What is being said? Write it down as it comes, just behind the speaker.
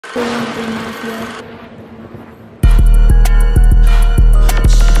Stupid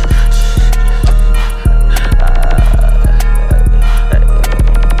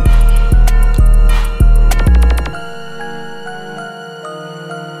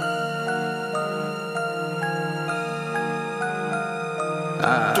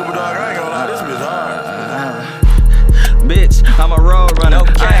dog, I ain't gonna lie, this bitch hard. Bitch, I'm a road runner.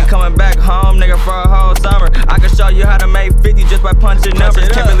 I ain't coming back home, nigga, for a whole summer. I can show you how to make 50 just by punching numbers.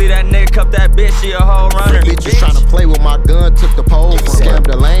 Can't believe that nigga cuffed that bitch, she a whole runner. Bitch was tryna play with my gun, took the pole from scammed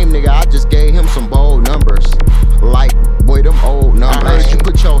the lame nigga, I just gave him some bold numbers. Like, boy, them old numbers. I heard you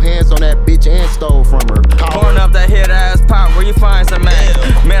put your hands on that bitch and stole from her. Pouring up that hit ass pop, where you find some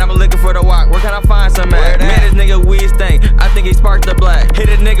man? Man, I'm looking for the walk, where can I find some man? Man, this nigga weed stink, I think he sparked the black. Hit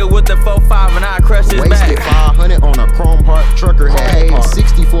a nigga with the 4-5 and I crush his back. Wasted 500 on a chrome heart trucker hat. Paid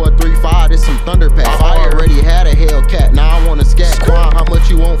 60 for a 3.5, this some thunder pack. I already had a Hellcat, now I want a scat. Quan, how much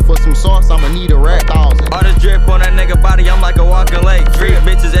you want for some sauce? I'ma need a rat. 1,000. All this drip on that nigga body, I'm like a walking lake. Three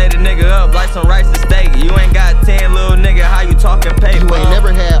bitches ate a nigga up like some rice and steak. You ain't got 10, little nigga, how you talking paper? You ain't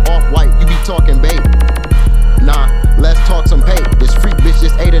never had off-white, you be talking bait. Nah, let's talk some pay. This freak bitch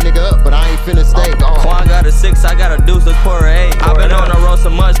just ate a nigga up, but I ain't finna stay. Quan got a 6, I got a deuce, let's pour a 8. I been on the road so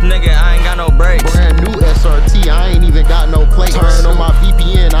much, nigga, I ain't got no brakes. Brand new SRT, I ain't even got no plate. Turn on my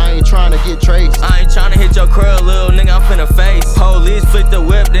VPN, I ain't trying to get traced. I ain't tryna hit your curl, little nigga, I'm finna face. Police flicked the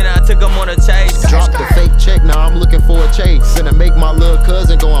whip, then I took him on a chase. Dropped the fake check, now I'm looking for a chase. Finna make my little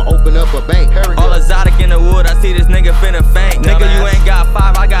cousin go and open up a bank. All exotic in the wood, I see this nigga finna faint. Nigga, you ain't got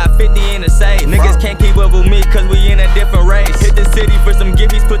 5, I got 50 in the safe. Niggas can't keep up with me, cause we in a different race. Hit the city for some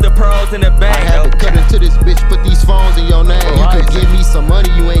giffies, put the pearls in the bank. I had to cut into this bitch, put these phones in your name. You could give me some money,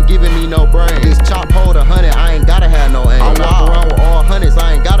 you ain't giving me no brain. This chop hold 100, I ain't gotta have no aim. I walk around